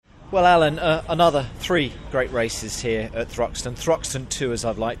Well, Alan, another 3 great races here at Thruxton. Thruxton 2, as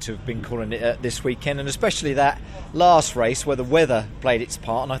I'd like to have been calling it this weekend, and especially that last race where the weather played its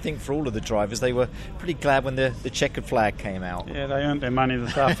part. And I think for all of the drivers, they were pretty glad when the checkered flag came out. Yeah, they earned their money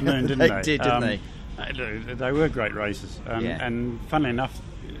this afternoon, didn't they? They did, didn't they? They were great races. And funnily enough,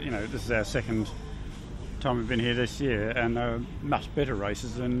 this is our second time we've been here this year, and they were much better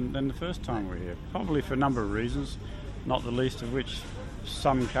races than the first time we were here. Probably for a number of reasons, not the least of which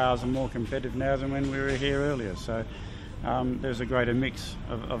some cars are more competitive now than when we were here earlier. So there's a greater mix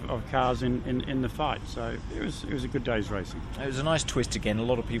of cars in the fight. So it was a good day's racing. It was a nice twist again. A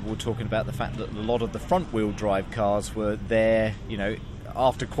lot of people were talking about the fact that a lot of the front-wheel drive cars were there,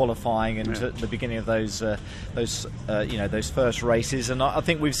 after qualifying and at the beginning of those first races. And I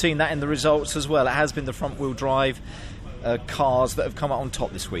think we've seen that in the results as well. It has been the front-wheel drive cars that have come out on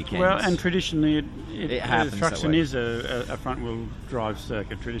top this weekend. Well, and traditionally it happens. Thruxton is a front-wheel drive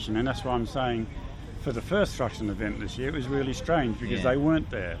circuit tradition, and that's why I'm saying for the first Thruxton event this year it was really strange because they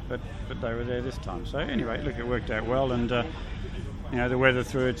weren't there, but they were there this time. So anyway, look, it worked out well, and the weather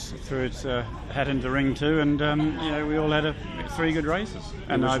threw its hat into the ring too, and we all had 3 good races,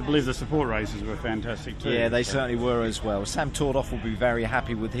 and I believe the support races were fantastic too. Yeah, they certainly were as well. Sam Tordoff will be very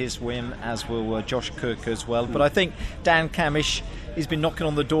happy with his win, as will Josh Cook as well. But I think Dan Camish has been knocking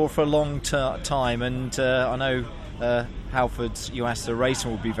on the door for a long time, and I know Halford's Yuasa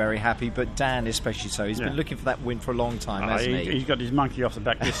Racing will be very happy, but Dan especially so. He's been looking for that win for a long time, hasn't he? He's got his monkey off the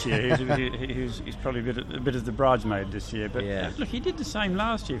back this year. He's probably a bit of the bridesmaid this year. But look, he did the same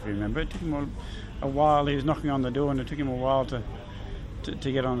last year, if you remember. It took him a while. He was knocking on the door, and it took him a while to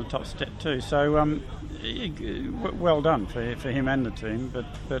get on the top step too. So well done for him and the team.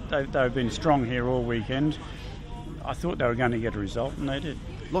 But they've been strong here all weekend. I thought they were going to get a result, and they did.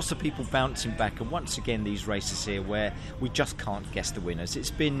 Lots of people bouncing back, and once again these races here where we just can't guess the winners.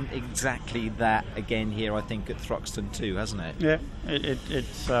 It's been exactly that again here, I think, at Thruxton too, hasn't it? Yeah, it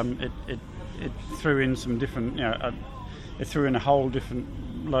threw in some different, it threw in a whole different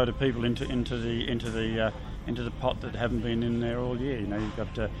load of people into the pot that haven't been in there all year. You've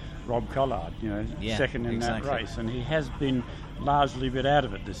got Rob Collard, second in that race, and he has been largely a bit out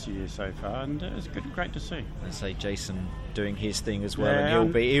of it this year so far, and it's great to see. I say Jason doing his thing as well,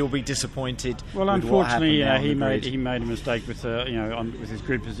 and he'll be disappointed. Well, with unfortunately, he made a mistake with with his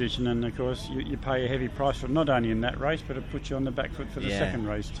grid position, and of course you pay a heavy price for it, not only in that race, but it puts you on the back foot for the second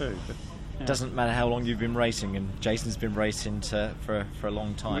race too. But, it doesn't matter how long you've been racing, and Jason's been racing for a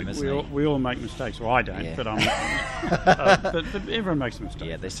long time, hasn't he? We all make mistakes. Well, I don't, but but everyone makes mistakes.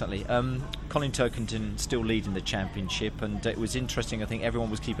 Yeah, they certainly. Colin Tokington still leading the championship, and it was interesting. I think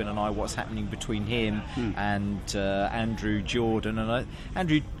everyone was keeping an eye on what's happening between him and Andrew Jordan, and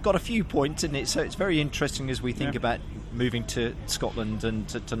Andrew got a few points in it, so it's very interesting as we think about moving to Scotland and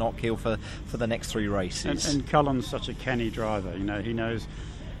to Knock Hill for the next 3 races. And Colin's such a canny driver. He knows.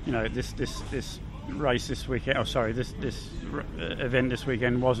 This race this weekend. This event this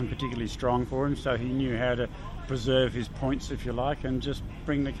weekend wasn't particularly strong for him, so he knew how to preserve his points, if you like, and just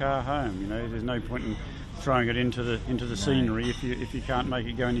bring the car home. There's no point in throwing it into the scenery if you can't make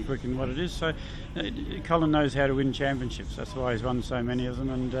it go any quicker than what it is. So Colin knows how to win championships. That's why he's won so many of them,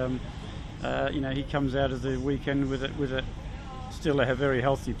 and he comes out of the weekend with a still a very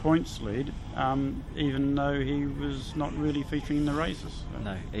healthy points lead, even though he was not really featuring in the races.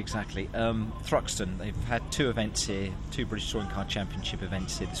 No, exactly. Thruxton, they've had 2 events here, 2 British Touring Car Championship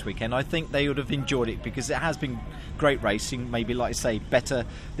events here this weekend. I think they would have enjoyed it because it has been great racing, maybe, like I say, better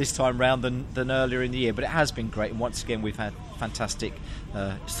this time round than earlier in the year, but it has been great, and once again we've had fantastic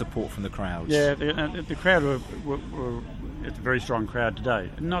support from the crowds. Yeah, the crowd were it's a very strong crowd today.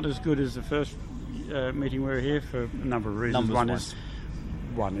 Not as good as the first meeting we were here for a number of reasons.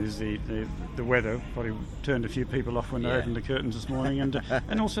 One is the weather probably turned a few people off when they opened the curtains this morning,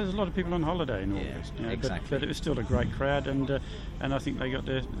 and also there's a lot of people on holiday in August. Exactly. But it was still a great crowd, and I think they got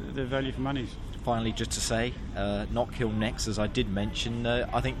their value for money. Finally, just to say, Knock Hill next, as I did mention,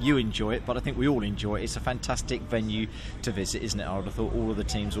 I think you enjoy it, but I think we all enjoy it. It's a fantastic venue to visit, isn't it? I would have thought all of the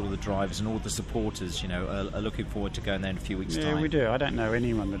teams, all of the drivers and all the supporters, are looking forward to going there in a few weeks' time. Yeah, we do. I don't know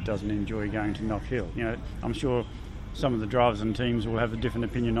anyone that doesn't enjoy going to Knock Hill. I'm sure some of the drivers and teams will have a different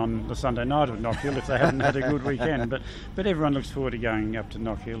opinion on the Sunday night of Knock Hill if they haven't had a good weekend, but everyone looks forward to going up to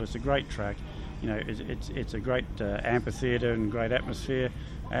Knock Hill. It's a great track. It's a great amphitheatre and great atmosphere,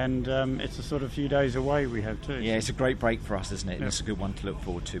 and it's a sort of few days away we have too. Yeah, it's a great break for us, isn't it? Yep. It's a good one to look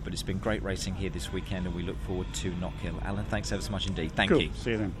forward to, but it's been great racing here this weekend, and we look forward to Knock Hill. Alan, thanks ever so much indeed. Thank you.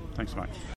 See you then. Thanks so much.